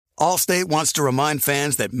Allstate wants to remind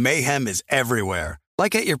fans that mayhem is everywhere,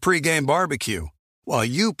 like at your pregame barbecue. While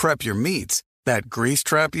you prep your meats, that grease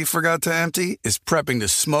trap you forgot to empty is prepping to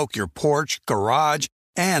smoke your porch, garage,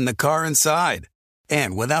 and the car inside.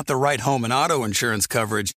 And without the right home and auto insurance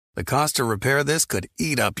coverage, the cost to repair this could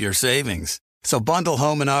eat up your savings. So bundle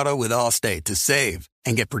home and auto with Allstate to save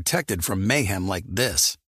and get protected from mayhem like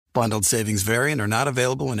this. Bundled savings vary and are not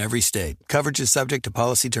available in every state. Coverage is subject to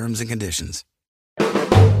policy terms and conditions.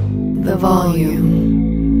 The Volume.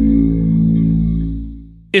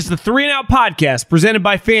 It's the 3 and Out podcast presented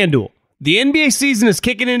by FanDuel. The NBA season is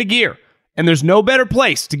kicking into gear, and there's no better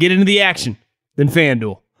place to get into the action than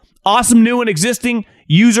FanDuel. Awesome new and existing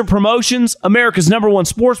user promotions, America's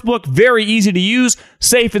 #1 sportsbook, very easy to use,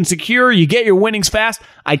 safe and secure. You get your winnings fast.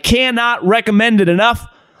 I cannot recommend it enough.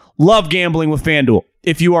 Love gambling with FanDuel.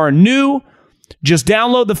 If you are new, just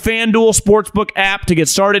download the FanDuel Sportsbook app to get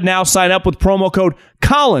started now. Sign up with promo code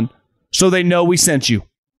Colin so they know we sent you.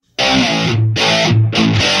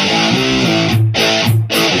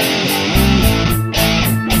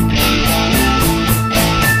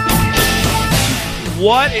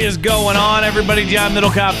 What is going on, everybody? John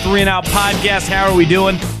Middlecoff, 3 and Out podcast. How are we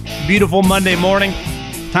doing? Beautiful Monday morning.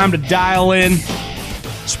 Time to dial in.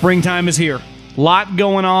 Springtime is here. Lot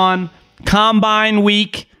going on. Combine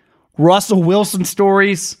week. Russell Wilson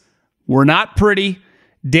stories were not pretty.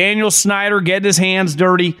 Daniel Snyder getting his hands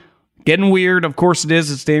dirty. Getting weird. Of course it is.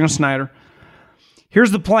 It's Daniel Snyder. Here's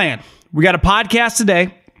the plan. We got a podcast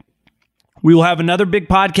today. We will have another big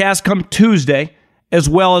podcast come Tuesday, as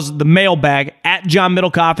well as the mailbag. At John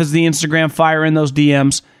Middlecoff is the Instagram. Fire in those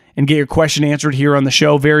DMs and get your question answered here on the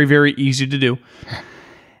show. Very, very easy to do.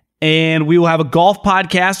 And we will have a golf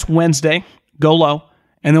podcast Wednesday. Go low.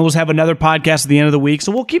 And then we'll have another podcast at the end of the week.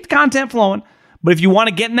 So we'll keep the content flowing. But if you want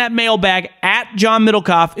to get in that mailbag, at John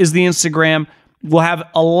Middlecoff is the Instagram. We'll have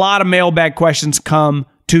a lot of mailbag questions come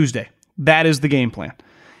Tuesday. That is the game plan.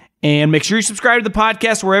 And make sure you subscribe to the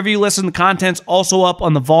podcast wherever you listen. The content's also up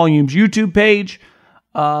on the Volumes YouTube page.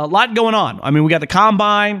 A lot going on. I mean, we got the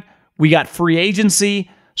Combine. We got free agency.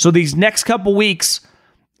 So these next couple weeks,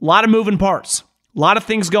 a lot of moving parts. A lot of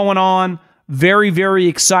things going on. Very, very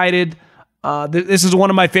excited. This is one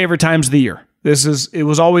of my favorite times of the year. It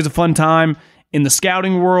was always a fun time in the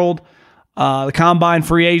scouting world, the Combine,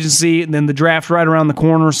 free agency, and then the draft right around the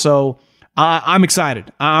corner. So I'm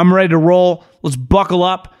excited. I'm ready to roll. Let's buckle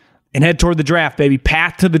up and head toward the draft, baby.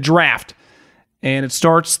 Path to the draft. And it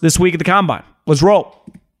starts this week at the Combine. Let's roll.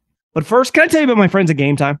 But first, can I tell you about my friends at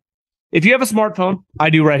Game Time? If you have a smartphone, I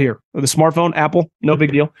do right here. With a smartphone, Apple, no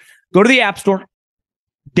big deal. Go to the App Store.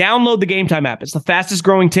 Download the Game Time app. It's the fastest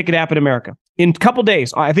growing ticket app in America. In a couple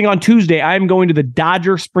days, I think on Tuesday, I'm going to the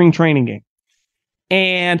Dodger spring training game.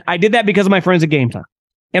 And I did that because of my friends at Game Time.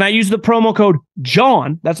 And I used the promo code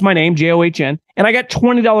JOHN, that's my name, JOHN, and I got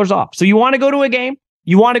 $20 off. So you want to go to a game?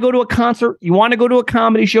 You want to go to a concert? You want to go to a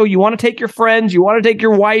comedy show? You want to take your friends? You want to take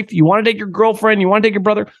your wife? You want to take your girlfriend? You want to take your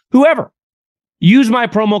brother? Whoever. Use my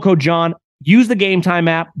promo code JOHN. Use the Game Time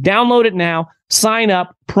app. Download it now. Sign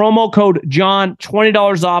up. Promo code JOHN,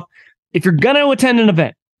 $20 off. If you're going to attend an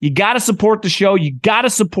event, you got to support the show. You got to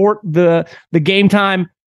support the Game Time,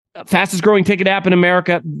 fastest growing ticket app in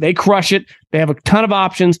America. They crush it. They have a ton of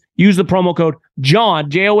options. Use the promo code JOHN,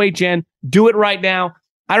 JOHN. Do it right now.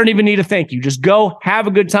 I don't even need a thank you. Just go, have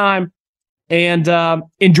a good time, and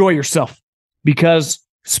enjoy yourself because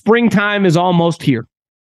springtime is almost here.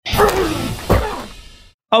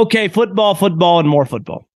 Okay, football, and more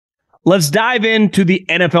football. Let's dive into the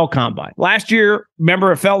NFL Combine. Last year,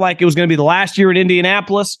 remember, it felt like it was going to be the last year in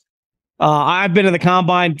Indianapolis. I've been to the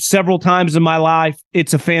Combine several times in my life.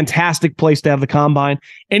 It's a fantastic place to have the Combine.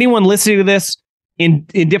 Anyone listening to this in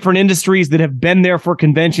different industries that have been there for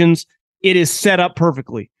conventions, it is set up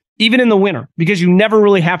perfectly, even in the winter, because you never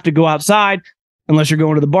really have to go outside unless you're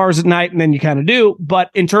going to the bars at night, and then you kind of do. But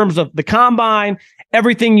in terms of the Combine,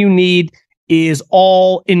 everything you need is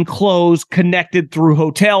all enclosed, connected through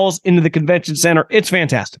hotels into the convention center. It's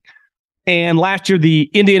fantastic. And last year,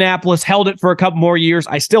 the Indianapolis held it for a couple more years.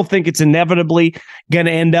 I still think it's inevitably going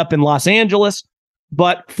to end up in Los Angeles.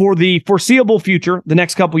 But for the foreseeable future, the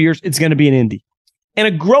next couple years, it's going to be in Indy. And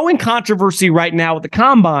a growing controversy right now with the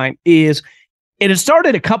Combine is it had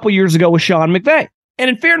started a couple years ago with Sean McVay. And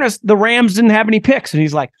in fairness, the Rams didn't have any picks. And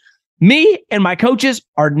he's like, me and my coaches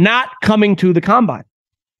are not coming to the Combine.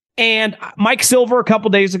 And Mike Silver, a couple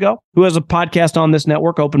days ago, who has a podcast on this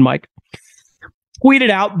network, Open Mike, tweeted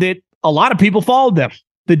out that a lot of people followed them.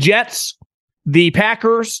 The Jets, the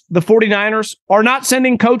Packers, the 49ers are not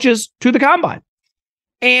sending coaches to the Combine.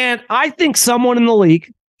 And I think someone in the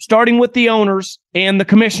league, starting with the owners and the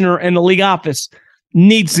commissioner and the league office,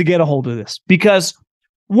 needs to get a hold of this, because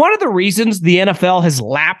one of the reasons the NFL has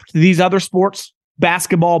lapped these other sports,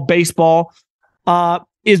 basketball, baseball,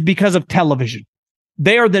 is because of television.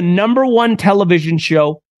 They are the number one television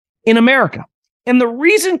show in America. And the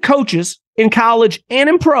reason coaches in college and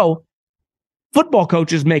in pro, football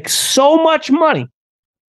coaches make so much money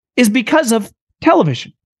is because of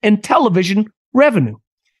television and television revenue.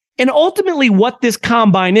 And ultimately what this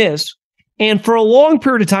combine is, and for a long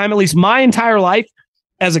period of time, at least my entire life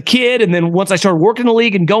as a kid, and then once I started working in the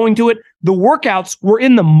league and going to it, the workouts were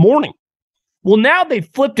in the morning. Well, now they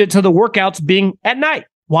flipped it to the workouts being at night.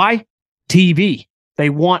 Why? TV. They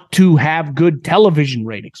want to have good television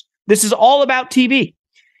ratings. This is all about TV.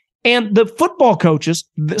 And the football coaches,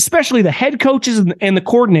 especially the head coaches and the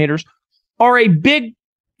coordinators, are a big,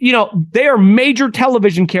 they are major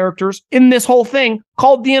television characters in this whole thing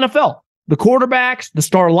called the NFL. The quarterbacks, the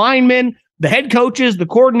star linemen, the head coaches, the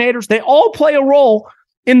coordinators, they all play a role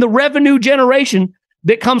in the revenue generation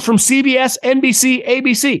that comes from CBS, NBC,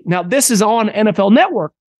 ABC. Now, this is on NFL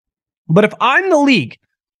Network, but if I'm the league,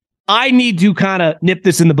 I need to kind of nip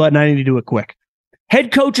this in the bud, and I need to do it quick.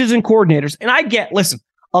 Head coaches and coordinators, and listen,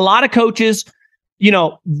 a lot of coaches,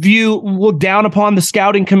 look down upon the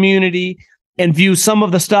scouting community and view some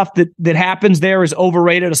of the stuff that happens there as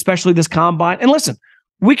overrated, especially this combine. And listen,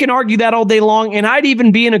 we can argue that all day long, and I'd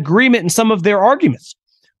even be in agreement in some of their arguments.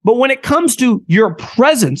 But when it comes to your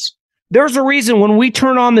presence, there's a reason when we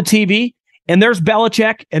turn on the TV and there's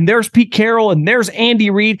Belichick and there's Pete Carroll and there's Andy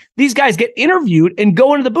Reid, these guys get interviewed and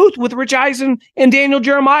go into the booth with Rich Eisen and Daniel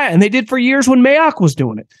Jeremiah, and they did for years when Mayock was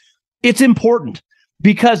doing it. It's important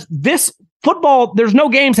because this football, there's no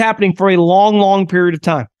games happening for a long, long period of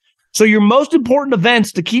time. So your most important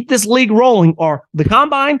events to keep this league rolling are the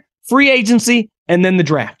combine, free agency, and then the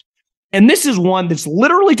draft. And this is one that's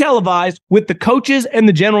literally televised with the coaches and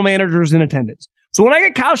the general managers in attendance. So when I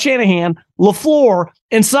get Kyle Shanahan, LaFleur,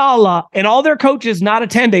 and Saleh, and all their coaches not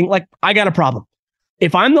attending, I got a problem.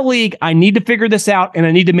 If I'm the league, I need to figure this out, and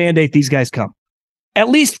I need to mandate these guys come. At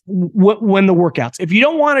least when the workouts. If you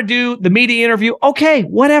don't want to do the media interview, okay,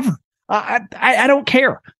 whatever. I don't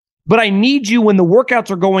care. But I need you when the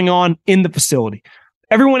workouts are going on in the facility.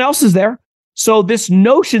 Everyone else is there. So this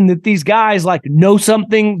notion that these guys know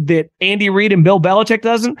something that Andy Reid and Bill Belichick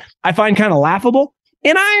doesn't, I find kind of laughable.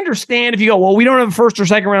 And I understand if you go, well, we don't have a first or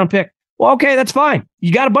second round pick. Well, okay, that's fine.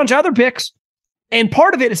 You got a bunch of other picks. And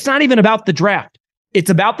part of it's not even about the draft. It's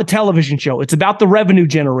about the television show. It's about the revenue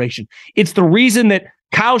generation. It's the reason that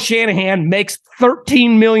Kyle Shanahan makes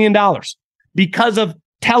 $13 million because of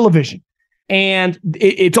television. And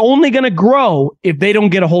it's only going to grow if they don't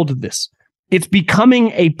get a hold of this. It's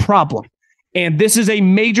becoming a problem. And this is a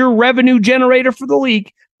major revenue generator for the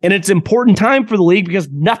league. And it's an important time for the league because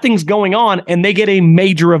nothing's going on and they get a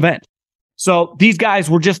major event. So these guys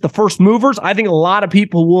were just the first movers. I think a lot of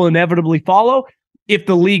people will inevitably follow if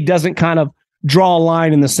the league doesn't kind of draw a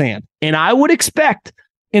line in the sand. And I would expect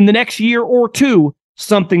in the next year or two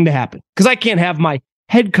something to happen because I can't have my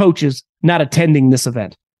head coaches not attending this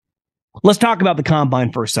event. Let's talk about the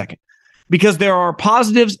combine for a second because there are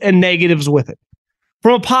positives and negatives with it.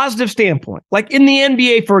 From a positive standpoint, like in the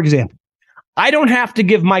NBA, for example, I don't have to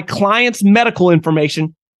give my clients medical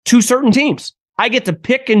information to certain teams. I get to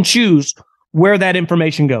pick and choose where that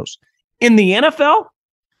information goes. In the NFL,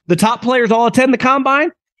 the top players all attend the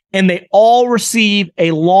combine and they all receive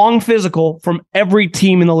a long physical from every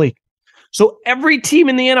team in the league. So every team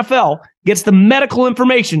in the NFL gets the medical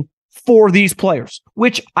information for these players,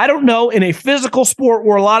 which I don't know in a physical sport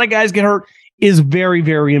where a lot of guys get hurt is very,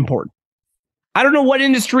 very important. I don't know what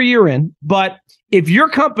industry you're in, but if your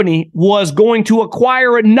company was going to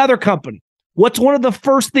acquire another company, what's one of the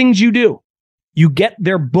first things you do? You get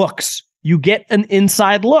their books. You get an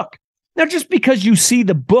inside look. Now, just because you see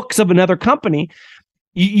the books of another company,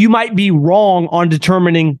 you might be wrong on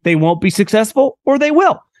determining they won't be successful or they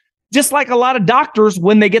will. Just like a lot of doctors,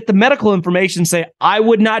 when they get the medical information, say, I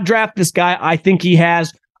would not draft this guy. I think he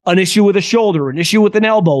has an issue with a shoulder, an issue with an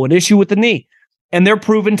elbow, an issue with the knee. And they're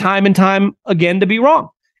proven time and time again to be wrong.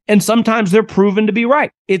 And sometimes they're proven to be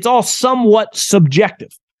right. It's all somewhat subjective.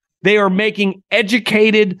 They are making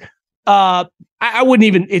educated, I wouldn't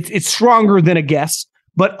even, it's stronger than a guess,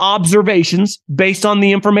 but observations based on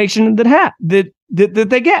the information that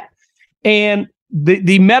they get. And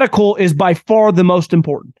the medical is by far the most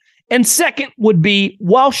important. And second would be,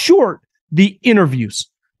 while short, the interviews.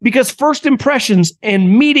 Because first impressions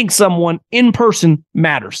and meeting someone in person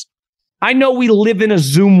matters. I know we live in a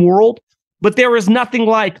Zoom world, but there is nothing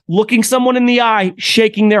like looking someone in the eye,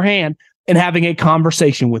 shaking their hand, and having a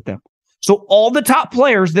conversation with them. So all the top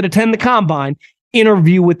players that attend the combine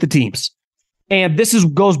interview with the teams. And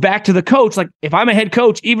goes back to the coach. Like, if I'm a head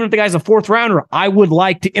coach, even if the guy's a fourth rounder, I would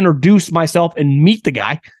like to introduce myself and meet the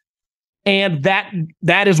guy. And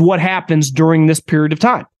that is what happens during this period of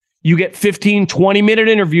time. You get 15, 20-minute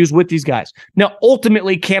interviews with these guys. Now,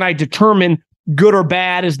 ultimately, can I determine good or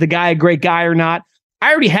bad? Is the guy a great guy or not?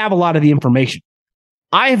 I already have a lot of the information.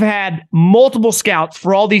 I have had multiple scouts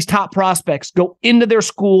for all these top prospects go into their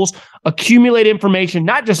schools, accumulate information,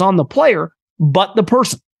 not just on the player, but the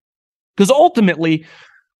person. Because ultimately,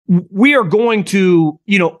 we are going to,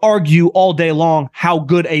 argue all day long how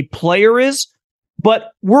good a player is,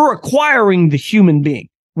 but we're acquiring the human being.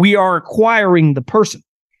 We are acquiring the person.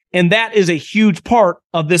 And that is a huge part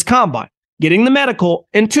of this combine. Getting the medical,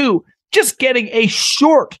 and 2, just getting a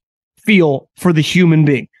short feel for the human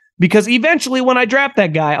being. Because eventually when I draft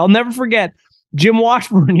that guy, I'll never forget, Jim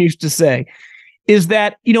Washburn used to say, is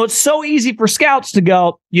that, it's so easy for scouts to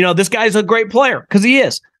go, this guy's a great player, because he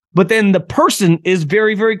is. But then the person is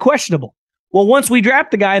very, very questionable. Well, once we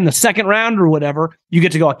draft the guy in the second round or whatever, you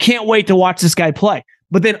get to go, I can't wait to watch this guy play.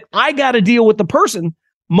 But then I got to deal with the person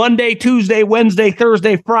Monday, Tuesday, Wednesday,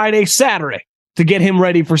 Thursday, Friday, Saturday to get him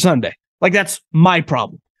ready for Sunday. Like, that's my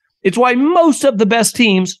problem. It's why most of the best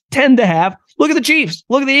teams tend to have, look at the Chiefs,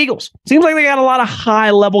 look at the Eagles. Seems like they got a lot of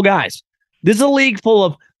high-level guys. This is a league full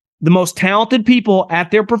of the most talented people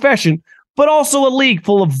at their profession, but also a league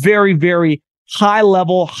full of very, very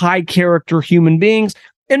high-level, high-character human beings.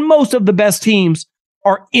 And most of the best teams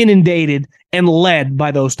are inundated and led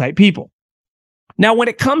by those type people. Now, when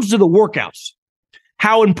it comes to the workouts,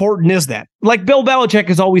 how important is that? Like Bill Belichick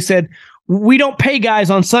has always said, we don't pay guys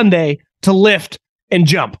on Sunday to lift and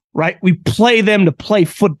jump, right? We play them to play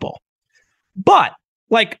football. But,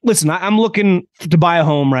 listen, I'm looking to buy a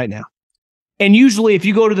home right now. And usually if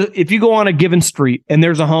you go on a given street and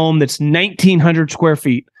there's a home that's 1,900 square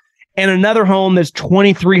feet and another home that's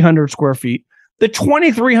 2,300 square feet, the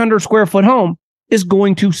 2,300 square foot home is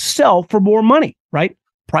going to sell for more money, right?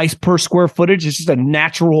 Price per square footage is just a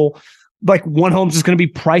natural, one home's just going to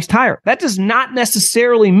be priced higher. That does not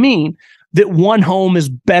necessarily mean that one home is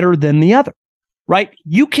better than the other, right?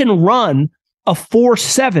 You can run a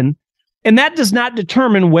 4.7, and that does not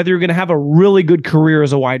determine whether you're going to have a really good career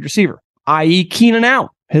as a wide receiver, i.e. Keenan Allen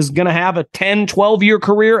is going to have a 10, 12-year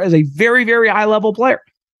career as a very, very high-level player.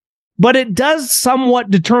 But it does somewhat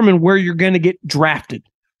determine where you're going to get drafted.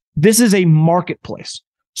 This is a marketplace.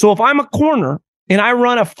 So if I'm a corner and I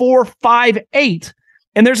run a 4.58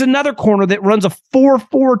 and there's another corner that runs a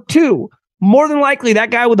 4.42, more than likely that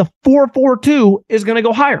guy with a 4.42 is going to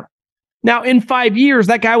go higher. Now, in 5 years,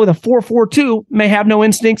 that guy with a 4.42 may have no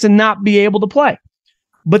instincts and not be able to play.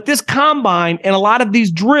 But this combine and a lot of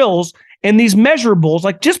these drills and these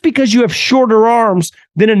measurables, just because you have shorter arms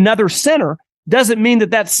than another center, doesn't mean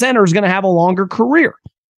that center is going to have a longer career.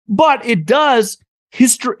 But it does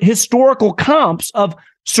historical comps of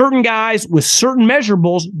certain guys with certain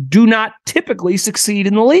measurables do not typically succeed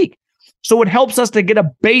in the league. So it helps us to get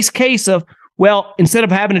a base case of, well, instead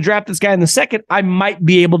of having to draft this guy in the second, I might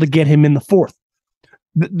be able to get him in the fourth.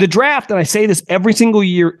 The draft, and I say this every single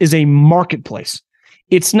year, is a marketplace.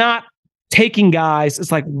 It's not taking guys.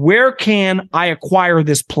 It's like, where can I acquire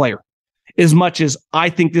this player? As much as I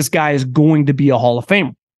think this guy is going to be a Hall of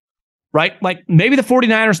Famer, right? Maybe the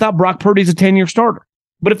 49ers thought Brock Purdy's a 10-year starter.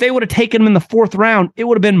 But if they would have taken him in the fourth round, it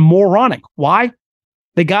would have been moronic. Why?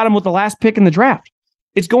 They got him with the last pick in the draft.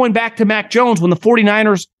 It's going back to Mac Jones when the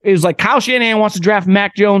 49ers, it was like Kyle Shanahan wants to draft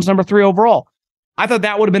Mac Jones number 3 overall. I thought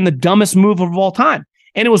that would have been the dumbest move of all time.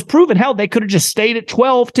 And it was proven, hell, they could have just stayed at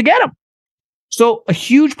 12 to get him. So a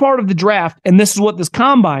huge part of the draft, and this is what this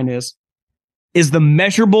combine is the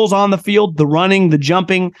measurables on the field, the running, the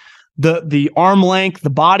jumping, the arm length, the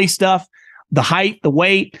body stuff, the height, the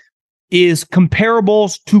weight, is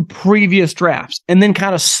comparables to previous drafts, and then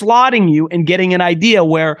kind of slotting you and getting an idea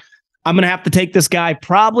where I'm going to have to take this guy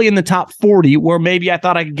probably in the top 40, where maybe I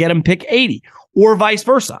thought I could get him pick 80, or vice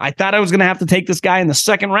versa. I thought I was going to have to take this guy in the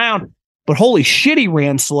second round, but holy shit, he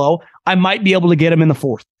ran slow. I might be able to get him in the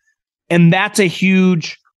fourth. And that's a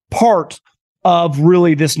huge part of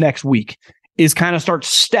really this next week, is kind of start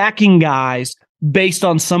stacking guys based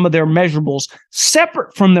on some of their measurables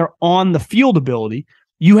separate from their on the field ability.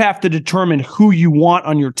 You have to determine who you want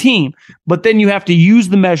on your team, but then you have to use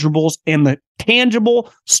the measurables and the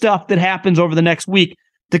tangible stuff that happens over the next week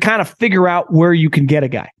to kind of figure out where you can get a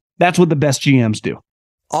guy. That's what the best GMs do.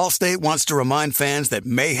 Allstate wants to remind fans that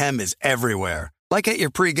mayhem is everywhere, like at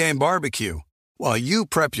your pregame barbecue. While you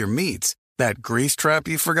prep your meats, that grease trap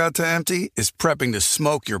you forgot to empty is prepping to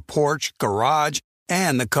smoke your porch, garage,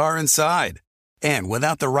 and the car inside. And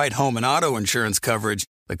without the right home and auto insurance coverage,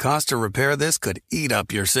 the cost to repair this could eat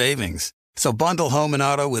up your savings. So bundle home and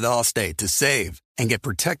auto with Allstate to save and get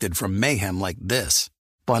protected from mayhem like this.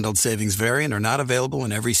 Bundled savings vary and are not available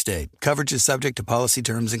in every state. Coverage is subject to policy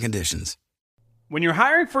terms and conditions. When you're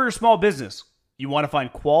hiring for your small business, you want to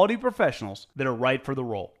find quality professionals that are right for the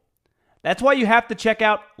role. That's why you have to check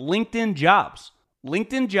out LinkedIn Jobs.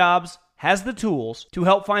 LinkedIn Jobs has the tools to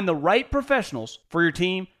help find the right professionals for your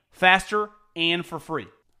team faster and for free.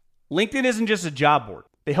 LinkedIn isn't just a job board.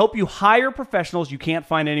 They help you hire professionals you can't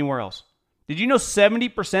find anywhere else. Did you know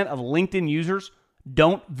 70% of LinkedIn users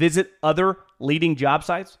don't visit other leading job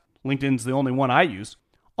sites? LinkedIn's the only one I use.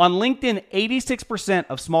 On LinkedIn, 86%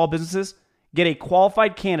 of small businesses get a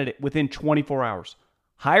qualified candidate within 24 hours.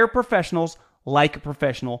 Hire professionals like a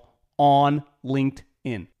professional on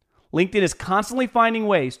LinkedIn. LinkedIn is constantly finding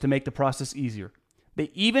ways to make the process easier.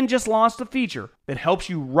 They even just launched a feature that helps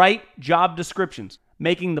you write job descriptions,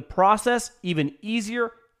 making the process even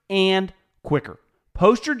easier and quicker.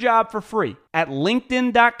 Post your job for free at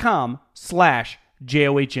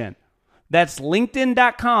linkedin.com/JOHN. That's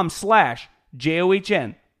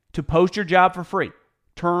linkedin.com/JOHN to post your job for free.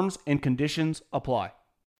 Terms and conditions apply.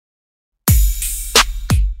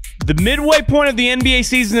 The midway point of the NBA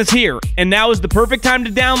season is here, and now is the perfect time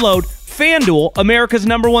to download FanDuel, America's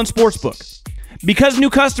 #1 sportsbook. Because new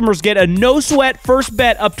customers get a no-sweat first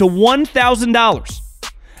bet up to $1,000.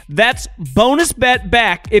 That's bonus bet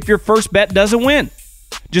back if your first bet doesn't win.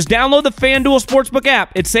 Just download the FanDuel Sportsbook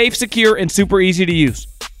app. It's safe, secure, and super easy to use.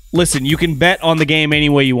 Listen, you can bet on the game any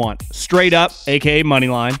way you want. Straight up, aka money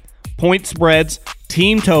line, point spreads,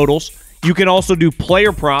 team totals. You can also do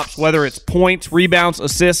player props, whether it's points, rebounds,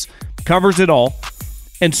 assists, covers it all.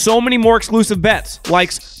 And so many more exclusive bets,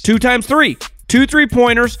 like 2x3, 2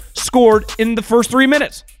 3-pointers scored in the first 3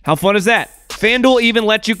 minutes. How fun is that? FanDuel even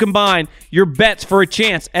lets you combine your bets for a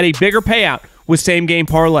chance at a bigger payout with same-game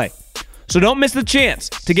parlay. So don't miss the chance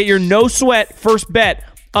to get your no-sweat first bet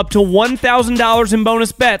up to $1,000 in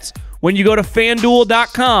bonus bets when you go to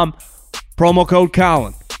FanDuel.com, promo code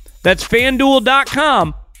Colin. That's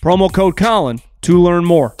FanDuel.com, promo code Colin, to learn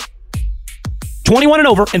more. 21 and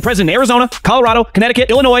over and present in Arizona, Colorado, Connecticut,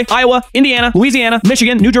 Illinois, Iowa, Indiana, Louisiana,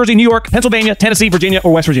 Michigan, New Jersey, New York, Pennsylvania, Tennessee, Virginia,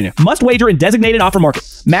 or West Virginia. Must wager in designated offer market.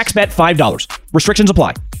 Max bet $5. Restrictions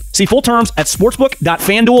apply. See full terms at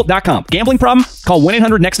sportsbook.fanduel.com. Gambling problem? Call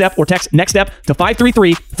 1-800-NEXT-STEP or text NEXT-STEP to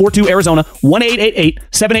 533-42 Arizona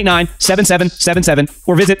 1-888-789-7777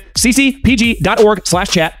 or visit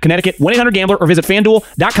ccpg.org/chat, Connecticut, 1-800-GAMBLER or visit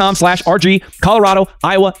fanduel.com/RG, Colorado,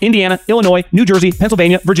 Iowa, Indiana, Illinois, New Jersey,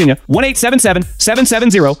 Pennsylvania, Virginia,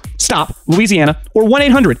 1-877-770-STOP, Louisiana, or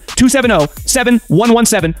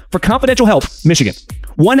 1-800-270-7117 for confidential help, Michigan.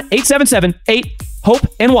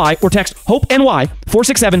 1-877-8-HOPE-NY or text HOPE-NY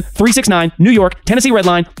 467-369 New York, Tennessee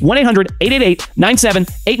Redline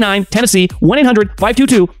 1-800-888-9789 Tennessee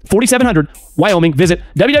 1-800-522-4700 Wyoming. Visit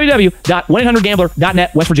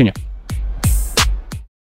www.1800gambler.net West Virginia.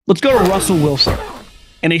 Let's go to Russell Wilson.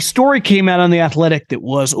 And a story came out on The Athletic that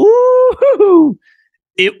was,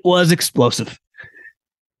 it was explosive.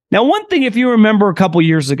 Now, one thing, if you remember a couple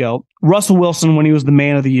years ago, Russell Wilson, when he was the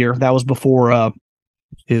man of the year, that was before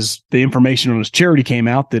the information on his charity came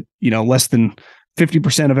out that, less than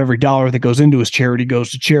 50% of every dollar that goes into his charity goes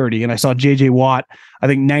to charity. And I saw JJ Watt, I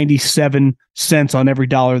think 97 cents on every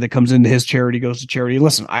dollar that comes into his charity goes to charity.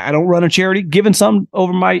 Listen, I don't run a charity, given some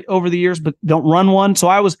over the years, but don't run one. So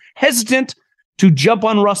I was hesitant to jump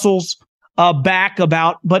on Russell's back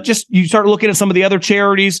but just you start looking at some of the other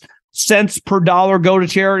charities, cents per dollar go to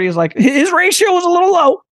charity, is like his ratio was a little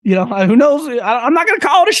low. Who knows? I'm not going to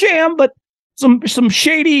call it a sham, but some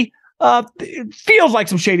shady, it feels like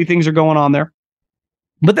some shady things are going on there.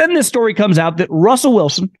 But then this story comes out that Russell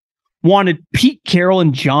Wilson wanted Pete Carroll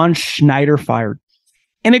and John Snyder fired.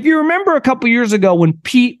 And if you remember a couple years ago when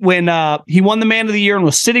he won the Man of the Year and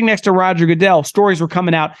was sitting next to Roger Goodell, stories were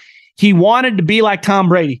coming out. He wanted to be like Tom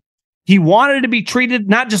Brady. He wanted to be treated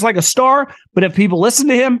not just like a star, but if people listen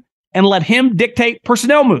to him and let him dictate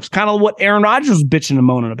personnel moves, kind of what Aaron Rodgers was bitching and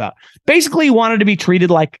moaning about. Basically, he wanted to be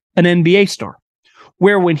treated like an NBA star,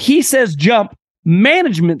 where when he says jump,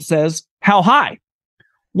 management says how high.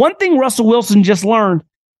 One thing Russell Wilson just learned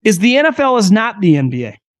is the NFL is not the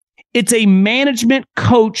NBA. It's a management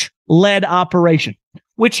coach-led operation,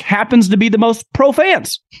 which happens to be the most pro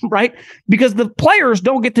fans, right? Because the players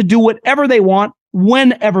don't get to do whatever they want,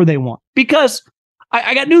 whenever they want. Because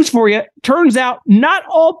I got news for you. Turns out not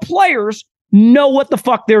all players know what the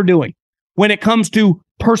fuck they're doing when it comes to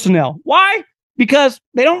personnel. Why? Because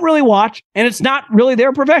they don't really watch, and it's not really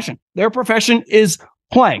their profession. Their profession is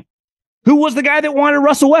playing. Who was the guy that wanted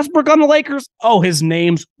Russell Westbrook on the Lakers? Oh, his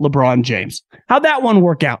name's LeBron James. How'd that one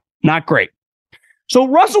work out? Not great. So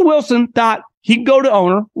Russell Wilson thought he'd go to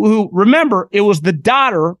owner, who, remember, it was the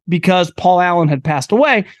daughter because Paul Allen had passed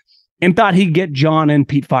away, and thought he'd get John and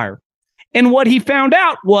Pete fired. And what he found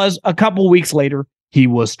out was a couple weeks later, he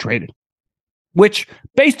was traded, which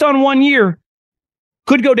based on 1 year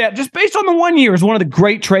could go down. Just based on the 1 year is one of the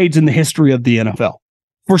great trades in the history of the NFL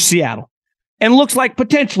for Seattle, and looks like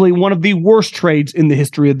potentially one of the worst trades in the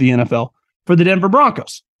history of the NFL for the Denver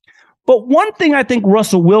Broncos. But one thing I think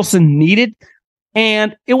Russell Wilson needed,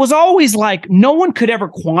 and it was always like no one could ever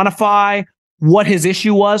quantify what his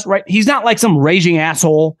issue was, right? He's not like some raging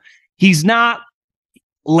asshole. He's not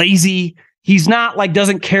lazy. He's not like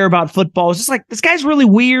doesn't care about football. It's just like this guy's really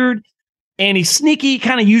weird and he's sneaky,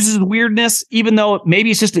 kind of uses weirdness, even though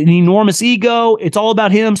maybe it's just an enormous ego. It's all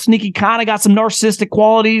about him. Sneaky, kind of got some narcissistic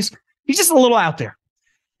qualities. He's just a little out there.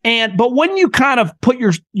 But when you kind of put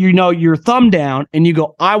your thumb down and you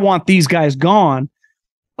go, I want these guys gone,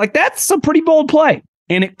 like that's a pretty bold play.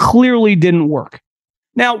 And it clearly didn't work.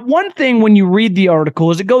 Now, one thing when you read the article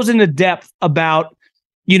is it goes into depth about,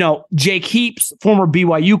 Jake Heaps, former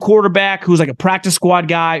BYU quarterback, who's like a practice squad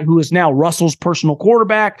guy, who is now Russell's personal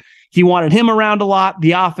quarterback. He wanted him around a lot,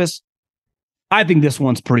 the office. I think this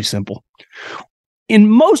one's pretty simple. In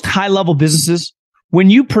most high-level businesses, when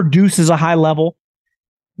you produce as a high level,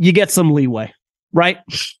 you get some leeway, right?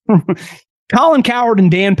 Colin Cowherd and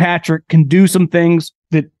Dan Patrick can do some things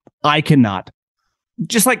that I cannot.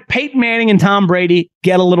 Just like Peyton Manning and Tom Brady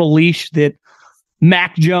get a little leash that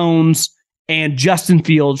Mac Jones and Justin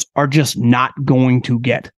Fields are just not going to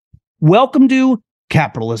get. Welcome to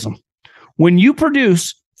capitalism. When you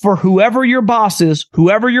produce for whoever your boss is,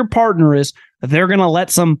 whoever your partner is, they're going to let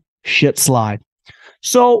some shit slide.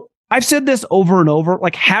 So I've said this over and over,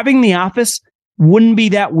 like having the office wouldn't be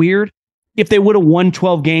that weird if they would have won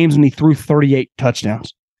 12 games and he threw 38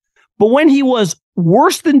 touchdowns. But when he was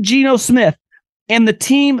worse than Geno Smith and the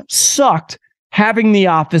team sucked, having the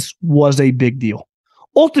office was a big deal.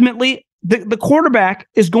 Ultimately, the quarterback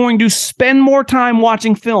is going to spend more time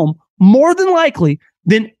watching film, more than likely,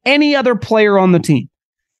 than any other player on the team.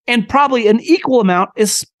 And probably an equal amount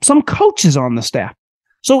is some coaches on the staff.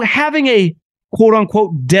 So having a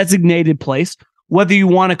quote-unquote designated place, whether you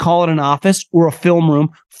want to call it an office or a film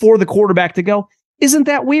room for the quarterback to go, isn't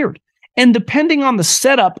that weird? And depending on the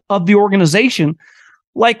setup of the organization,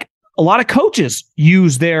 like a lot of coaches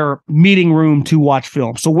use their meeting room to watch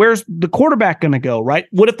film. So where's the quarterback going to go, right?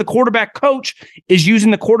 What if the quarterback coach is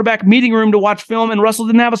using the quarterback meeting room to watch film and Russell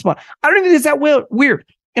didn't have a spot? I don't think it's that weird.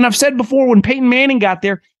 And I've said before, when Peyton Manning got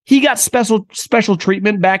there, he got special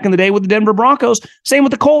treatment back in the day with the Denver Broncos. Same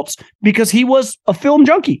with the Colts, because he was a film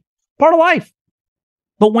junkie, part of life.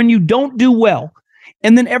 But when you don't do well,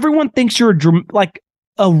 and then everyone thinks you're like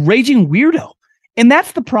a raging weirdo, and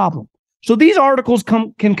that's the problem. So these articles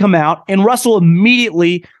can come out, and Russell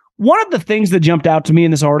immediately, one of the things that jumped out to me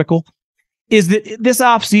in this article is that this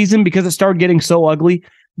offseason, because it started getting so ugly,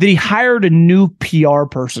 that he hired a new PR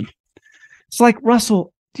person. It's like,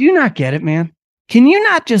 Russell, do you not get it, man? Can you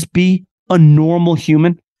not just be a normal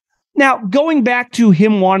human? Now, going back to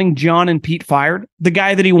him wanting John and Pete fired, the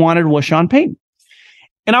guy that he wanted was Sean Payton.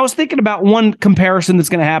 And I was thinking about one comparison that's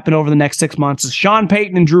going to happen over the next 6 months is Sean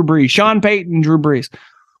Payton and Drew Brees. Sean Payton and Drew Brees.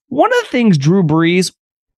 One of the things Drew Brees,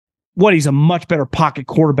 he's a much better pocket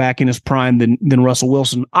quarterback in his prime than Russell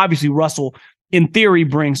Wilson. Obviously, Russell, in theory,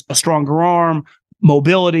 brings a stronger arm,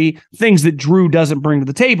 mobility, things that Drew doesn't bring to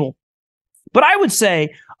the table. But I would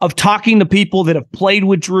say, of talking to people that have played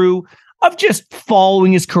with Drew, of just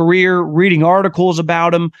following his career, reading articles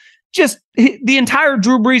about him, just the entire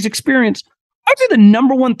Drew Brees experience, I'd say the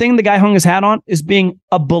number one thing the guy hung his hat on is being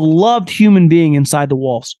a beloved human being inside the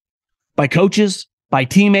walls by coaches, by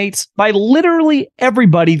teammates, by literally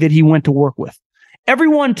everybody that he went to work with.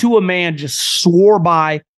 Everyone to a man just swore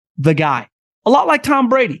by the guy. A lot like Tom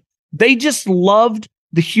Brady. They just loved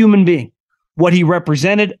the human being, what he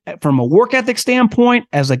represented from a work ethic standpoint,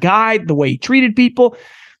 as a guy, the way he treated people.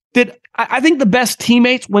 That I think the best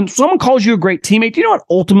teammates, when someone calls you a great teammate, do you know what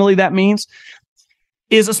ultimately that means?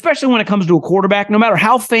 Is especially when it comes to a quarterback, no matter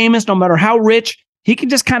how famous, no matter how rich, he can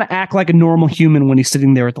just kind of act like a normal human when he's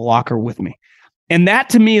sitting there at the locker with me. And that,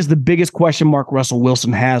 to me, is the biggest question mark Russell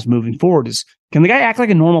Wilson has moving forward is, can the guy act like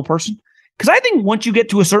a normal person? Because I think once you get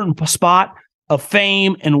to a certain spot of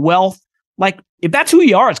fame and wealth, like if that's who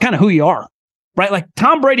you are, it's kind of who you are, right? Like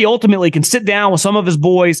Tom Brady ultimately can sit down with some of his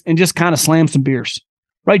boys and just kind of slam some beers,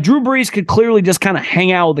 right? Drew Brees could clearly just kind of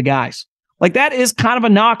hang out with the guys. Like that is kind of a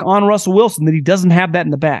knock on Russell Wilson that he doesn't have that in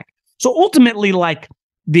the back. So ultimately, like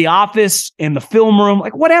the office and the film room,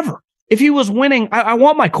 like whatever. If he was winning, I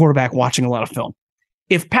want my quarterback watching a lot of film.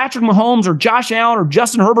 If Patrick Mahomes or Josh Allen or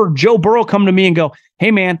Justin Herbert or Joe Burrow come to me and go,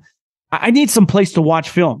 hey, man, I need some place to watch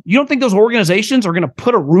film. You don't think those organizations are going to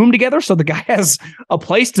put a room together so the guy has a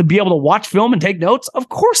place to be able to watch film and take notes? Of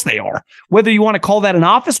course they are. Whether you want to call that an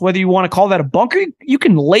office, whether you want to call that a bunker, you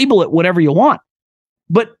can label it whatever you want.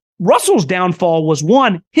 But Russell's downfall was,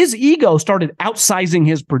 one, his ego started outsizing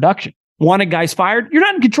his production. Wanted guys fired. You're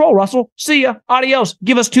not in control, Russell. See ya. Adios.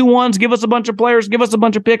 Give us 2 1s. Give us a bunch of players. Give us a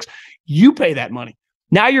bunch of picks. You pay that money.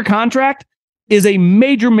 Now your contract is a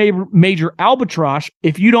major albatross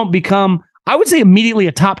if you don't become, I would say, immediately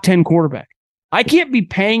a top 10 quarterback. I can't be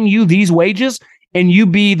paying you these wages and you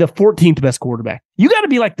be the 14th best quarterback. You got to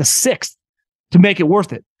be like the 6th to make it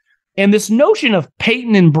worth it. And this notion of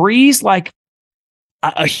Peyton and Breeze, like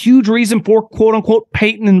a huge reason for quote unquote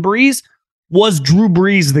Peyton and Breeze was Drew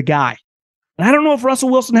Brees the guy. And I don't know if Russell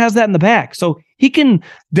Wilson has that in the bag. So he can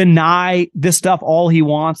deny this stuff all he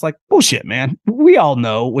wants. Like, bullshit, man. We all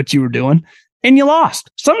know what you were doing. And you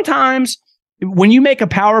lost. Sometimes when you make a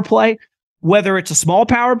power play, whether it's a small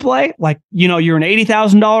power play, like, you're an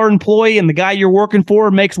 $80,000 employee and the guy you're working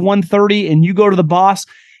for makes $130 and you go to the boss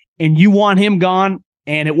and you want him gone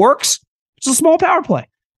and it works, it's a small power play.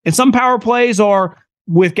 And some power plays are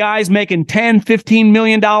with guys making $10, $15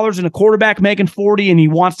 million and a quarterback making 40 and he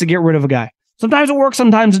wants to get rid of a guy. Sometimes it works,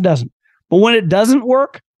 sometimes it doesn't. But when it doesn't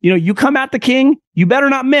work, you come at the king, you better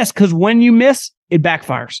not miss, because when you miss, it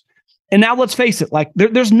backfires. And now let's face it, like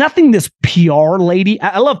there's nothing this PR lady.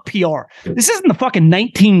 I love PR. This isn't the fucking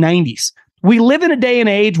 1990s. We live in a day and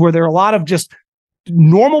age where there are a lot of just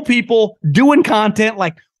normal people doing content.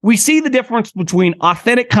 Like we see the difference between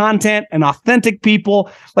authentic content and authentic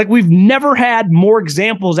people. Like we've never had more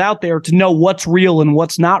examples out there to know what's real and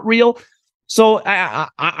what's not real. So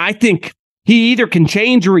I think he either can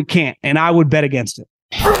change or he can't. And I would bet against it.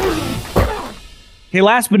 Okay,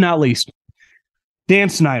 last but not least, Dan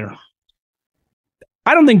Snyder.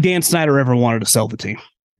 I don't think Dan Snyder ever wanted to sell the team,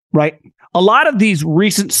 right? A lot of these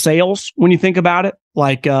recent sales, when you think about it,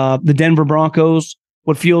 like the Denver Broncos,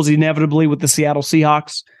 what feels inevitably with the Seattle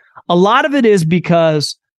Seahawks, a lot of it is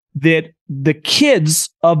because that the kids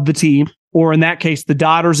of the team, or in that case, the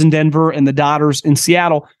daughters in Denver and the daughters in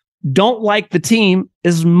Seattle, don't like the team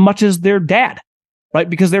as much as their dad, right?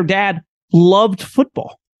 Because their dad loved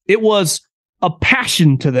football. It was a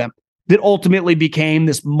passion to them that ultimately became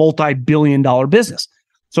this multi-billion-dollar business.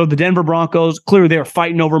 So the Denver Broncos, clearly they're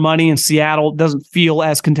fighting over money, and Seattle doesn't feel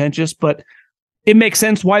as contentious, but it makes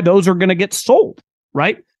sense why those are going to get sold,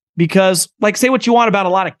 right? Because, like, say what you want about a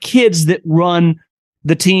lot of kids that run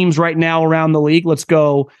the teams right now around the league. Let's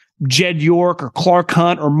go Jed York or Clark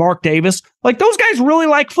Hunt or Mark Davis. Like, those guys really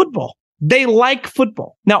like football. They like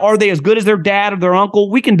football. Now, are they as good as their dad or their uncle?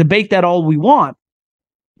 We can debate that all we want,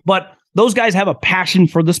 but those guys have a passion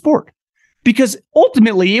for the sport. Because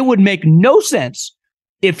ultimately, it would make no sense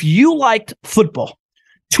if you liked football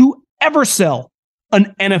to ever sell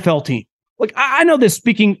an NFL team. Like, I know this,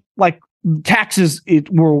 speaking like taxes,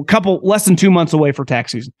 we're a couple less than 2 months away for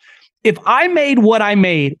tax season. If I made what I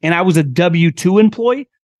made and I was a W-2 employee,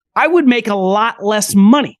 I would make a lot less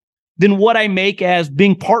money than what I make as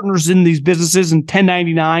being partners in these businesses and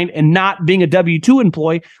 1099 and not being a W-2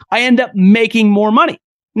 employee. I end up making more money.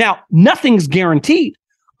 Now, nothing's guaranteed.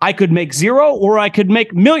 I could make zero or I could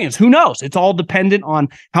make millions. Who knows? It's all dependent on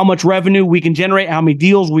how much revenue we can generate, how many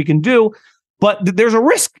deals we can do. But there's a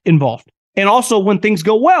risk involved. And also, when things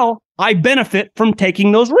go well, I benefit from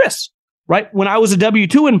taking those risks, right? When I was a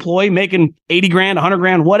W-2 employee making 80 grand, 100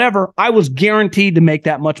 grand, whatever, I was guaranteed to make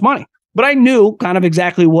that much money. But I knew kind of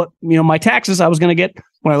exactly what, my taxes I was going to get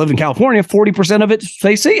when I lived in California, 40% of it,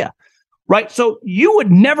 say, see ya, right? So you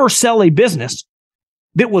would never sell a business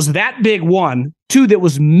that was that big, one, two, that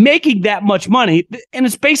was making that much money, and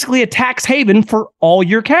it's basically a tax haven for all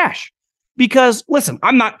your cash. Because, listen,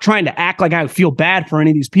 I'm not trying to act like I feel bad for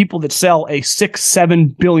any of these people that sell a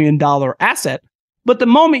 $6-7 billion asset, but the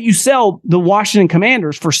moment you sell the Washington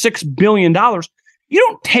Commanders for $6 billion, you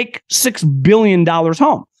don't take $6 billion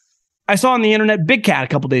home. I saw on the internet, Big Cat a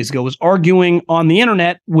couple days ago was arguing on the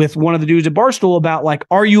internet with one of the dudes at Barstool about, like,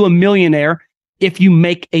 are you a millionaire if you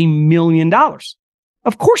make $1 million?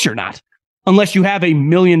 Of course you're not, unless you have $1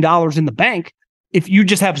 million in the bank. If you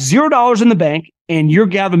just have $0 in the bank and you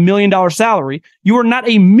have $1 million salary, you are not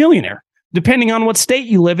a millionaire. Depending on what state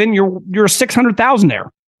you live in, you're a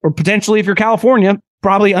 600,000-aire, or potentially, if you're California,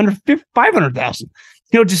 probably under 500,000.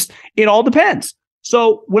 Just it all depends.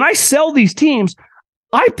 So when I sell these teams,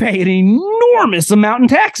 I pay an enormous amount in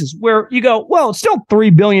taxes. Where you go, well, it's still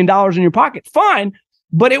 $3 billion in your pocket, fine.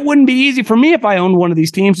 But it wouldn't be easy for me if I owned one of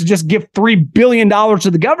these teams to just give $3 billion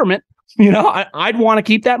to the government. I'd want to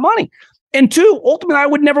keep that money. And two, ultimately, I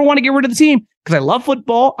would never want to get rid of the team because I love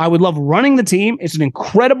football. I would love running the team. It's an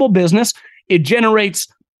incredible business. It generates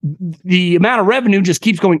the amount of revenue just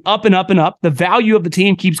keeps going up and up and up. The value of the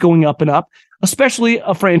team keeps going up and up, especially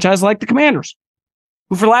a franchise like the Commanders,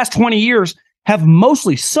 who for the last 20 years have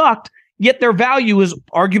mostly sucked, yet their value is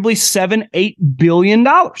arguably $7-8 billion.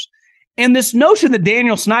 And this notion that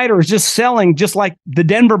Daniel Snyder is just selling just like the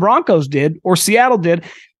Denver Broncos did or Seattle did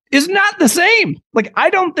is not the same. Like, I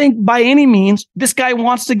don't think by any means this guy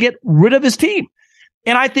wants to get rid of his team.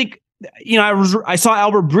 And I think, I saw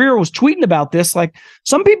Albert Breer was tweeting about this. Like,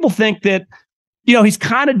 some people think that, he's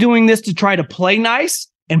kind of doing this to try to play nice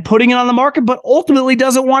and putting it on the market, but ultimately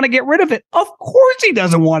doesn't want to get rid of it. Of course he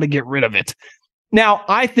doesn't want to get rid of it. Now,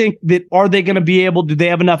 I think that, are they going to be able, do they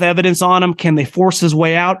have enough evidence on him? Can they force his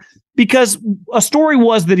way out? Because a story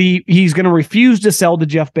was that he's going to refuse to sell to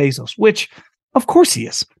Jeff Bezos, which of course he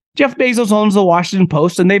is. Jeff Bezos owns the Washington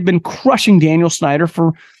Post, and they've been crushing Daniel Snyder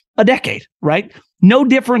for a decade, right? No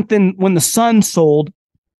different than when the Sun sold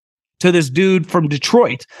to this dude from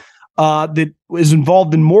Detroit that was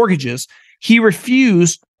involved in mortgages. He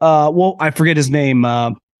refused, I forget his name,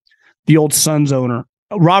 the old Suns owner,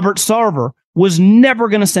 Robert Sarver, was never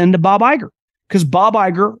going to send to Bob Iger because Bob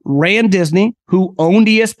Iger ran Disney, who owned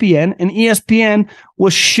ESPN, and ESPN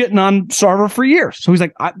was shitting on Sarver for years. So he's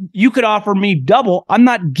like, you could offer me double. I'm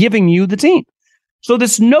not giving you the team. So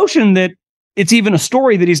this notion that it's even a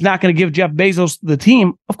story that he's not going to give Jeff Bezos the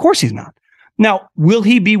team, of course he's not. Now, will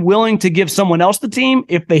he be willing to give someone else the team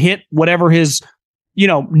if they hit whatever his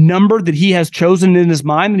number that he has chosen in his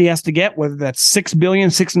mind that he has to get, whether that's $6 billion,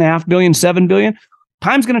 $6.5 billion, $7 billion?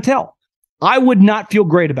 Time's going to tell. I would not feel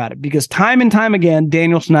great about it because time and time again,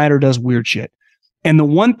 Daniel Snyder does weird shit. And the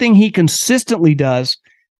one thing he consistently does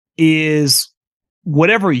is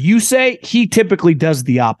whatever you say, he typically does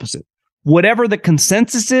the opposite. Whatever the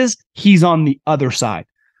consensus is, he's on the other side.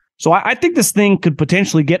 So I think this thing could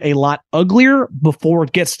potentially get a lot uglier before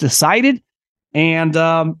it gets decided. And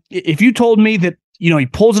if you told me that, he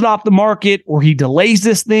pulls it off the market or he delays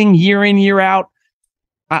this thing year in, year out,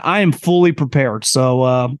 I am fully prepared.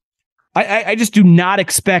 So I just do not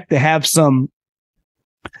expect to have some,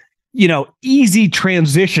 easy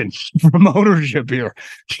transition from ownership here.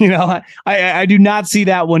 I do not see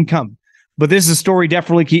that one coming. But this is a story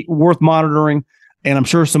definitely worth monitoring, and I'm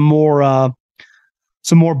sure some more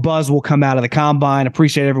buzz will come out of the combine.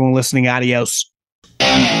 Appreciate everyone listening. Adios.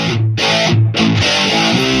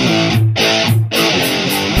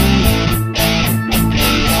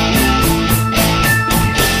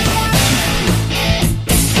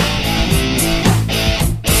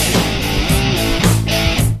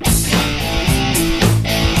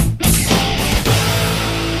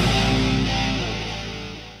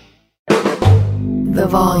 The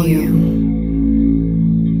volume.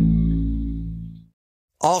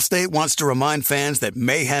 Allstate wants to remind fans that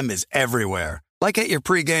mayhem is everywhere, like at your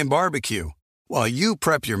pregame barbecue. While you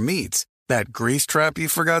prep your meats, that grease trap you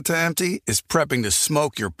forgot to empty is prepping to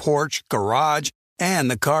smoke your porch, garage, and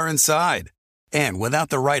the car inside. And without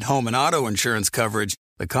the right home and auto insurance coverage,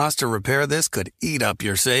 the cost to repair this could eat up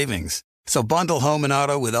your savings. So bundle home and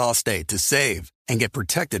auto with Allstate to save and get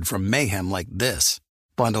protected from mayhem like this.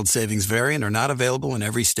 Bundled savings vary and are not available in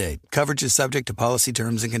every state. Coverage is subject to policy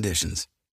terms and conditions.